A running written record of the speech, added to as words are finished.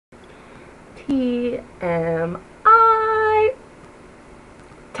TMI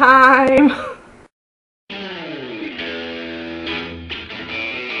time.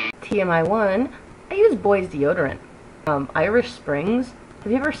 TMI 1, I use boys deodorant. Irish Springs.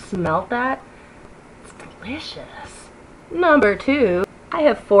 Have you ever smelled that? It's delicious. Number 2, I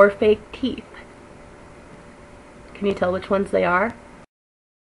have 4 fake teeth. Can you tell which ones they are?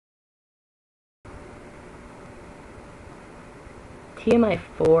 TMI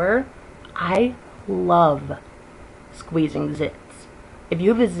 4, I love squeezing zits. If you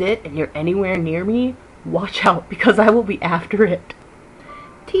have a zit and you're anywhere near me, watch out because I will be after it.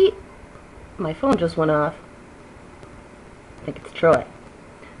 My phone just went off. I think it's Troy.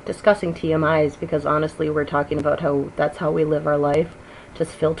 Discussing TMIs because honestly we're talking about how that's how we live our life,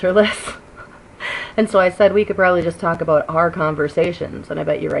 just filterless. And so I said we could probably just talk about our conversations, and I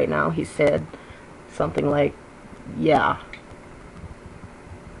bet you right now he said something like, yeah.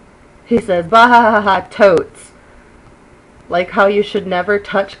 He says, bah, totes. Like how you should never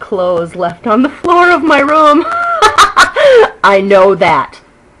touch clothes left on the floor of my room. I know that.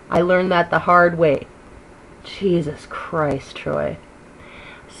 I learned that the hard way. Jesus Christ, Troy.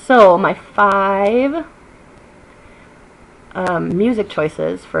 So, my 5 music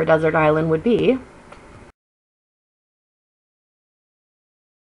choices for a desert island would be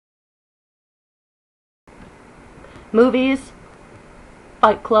movies,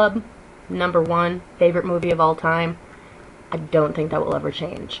 Fight Club, number 1, favorite movie of all time. I don't think that will ever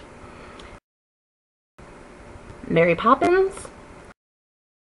change. Mary Poppins,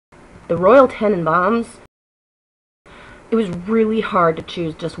 The Royal Tenenbaums. It was really hard to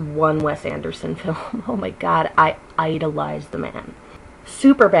choose just one Wes Anderson film. Oh my god, I idolize the man.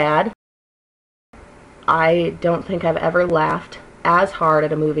 Superbad. I don't think I've ever laughed as hard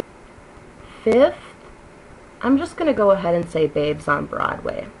at a movie. 5th, I'm just gonna go ahead and say Babes on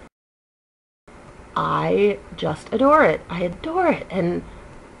Broadway. I just adore it. I adore it. And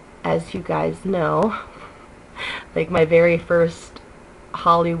as you guys know, like my very first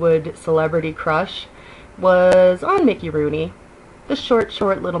Hollywood celebrity crush was on Mickey Rooney, the short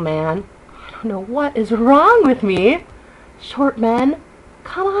little man. I don't know what is wrong with me. Short men,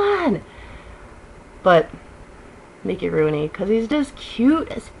 come on. But Mickey Rooney, because he's just cute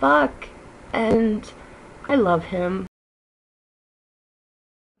as fuck, and I love him.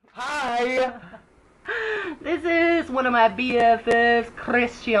 Hi! This is one of my BFFs,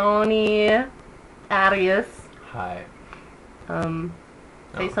 Cristiani Arias. Hi.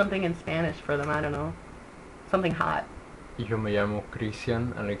 Say something in Spanish for them, I don't know. Something hot. Yo me llamo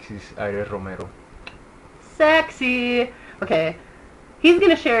Cristian Alexis Aires Romero. Sexy! Okay, he's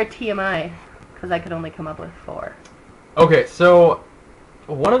gonna share a TMI, because I could only come up with 4. Okay, so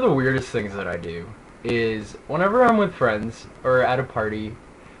one of the weirdest things that I do is whenever I'm with friends or at a party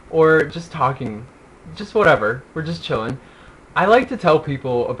or just talking, just whatever, we're just chilling, I like to tell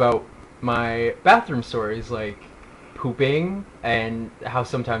people about my bathroom stories, like pooping and how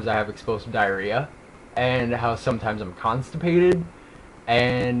sometimes I have explosive diarrhea and how sometimes I'm constipated.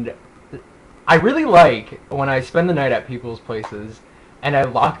 And I really like when I spend the night at people's places and I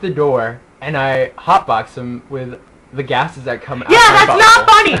lock the door and I hotbox them with the gases that come out of my that's butthole. not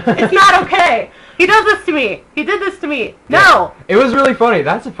funny! It's not okay! He does this to me! He did this to me! No! Yeah. It was really funny.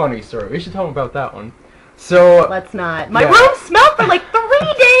 That's a funny story. We should tell him about that one. So let's not. My room smelled for like 3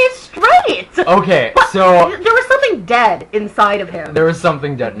 days straight! Okay, but so there was something dead inside of him. There was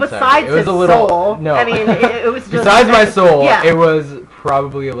something dead inside. Besides it was his a little soul. no. I mean, it was just besides my soul. Yeah. It was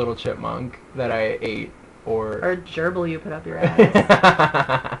probably a little chipmunk that I ate, or a gerbil you put up your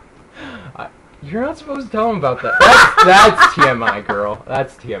ass. You're not supposed to tell him about that. That's TMI, girl.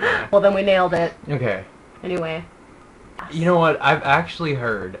 That's TMI. Well, then we nailed it. Okay. Anyway. You know what? I've actually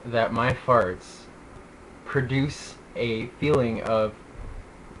heard that my farts produce a feeling of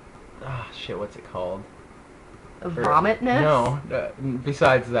shit, what's it called? Vomitness? No,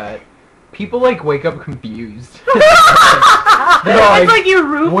 besides that, people like wake up confused. It's like you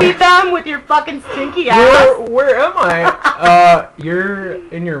roofied them with your fucking stinky ass. Where am I? You're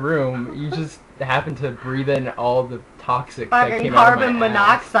in your room. You just happen to breathe in all the toxic that came out of my carbon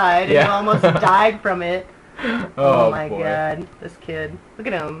monoxide, and you almost died from it. Oh my god, this kid. Look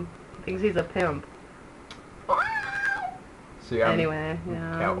at him. Thinks he's a pimp. So yeah, anyway,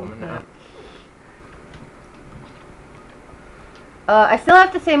 yeah. Catwoman now. I still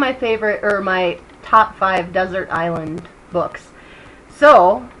have to say my favorite, or my top 5 desert island books.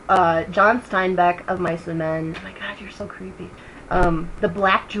 So, John Steinbeck of Mice and Men. Oh my god, you're so creepy. The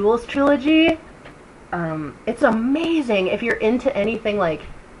Black Jewels trilogy. It's amazing if you're into anything like...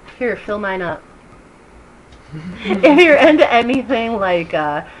 Here, fill mine up. If you're into anything like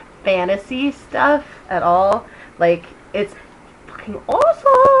fantasy stuff at all. Like, it's fucking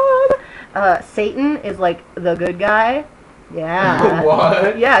awesome. Satan is like the good guy. Yeah.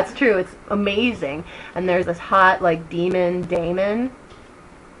 What? Yeah, it's true. It's amazing. And there's this hot like demon Damon.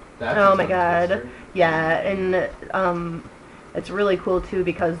 That's Oh a my tongue god. twister. Yeah, and it's really cool too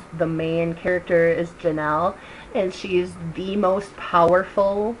because the main character is Janelle, and she's the most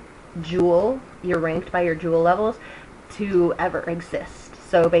powerful jewel. You're ranked by your jewel levels to ever exist.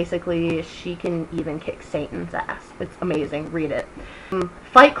 So basically, she can even kick Satan's ass. It's amazing. Read it.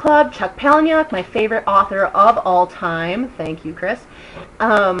 Fight Club, Chuck Palahniuk, my favorite author of all time. Thank you, Chris.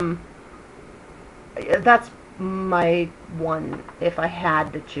 That's my one if I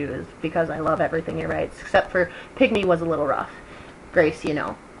had to choose, because I love everything he writes, except for Pygmy was a little rough. Grace, you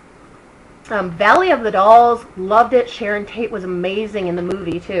know. Valley of the Dolls, loved it. Sharon Tate was amazing in the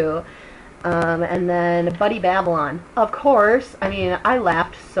movie too. And then Buddy Babylon, of course. I mean, I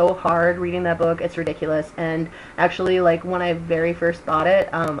laughed so hard reading that book. It's ridiculous. And actually, like, when I very first bought it,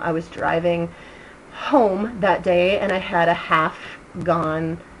 I was driving home that day, and I had a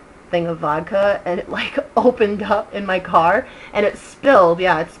half-gone thing of vodka, and it, like, opened up in my car, and it spilled.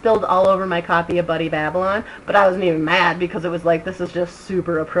 Yeah, it spilled all over my copy of Buddy Babylon, but I wasn't even mad because it was like, this is just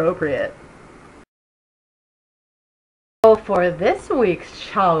super appropriate. So for this week's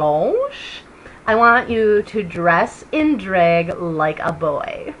challenge, I want you to dress in drag like a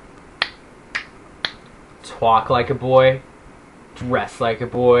boy. Talk like a boy, dress like a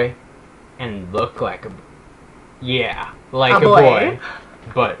boy, and look like a yeah, like a boy.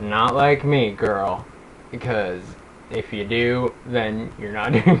 But not like me, girl. Because if you do, then you're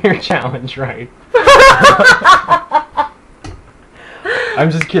not doing your challenge right. I'm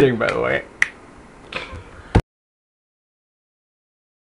just kidding, by the way.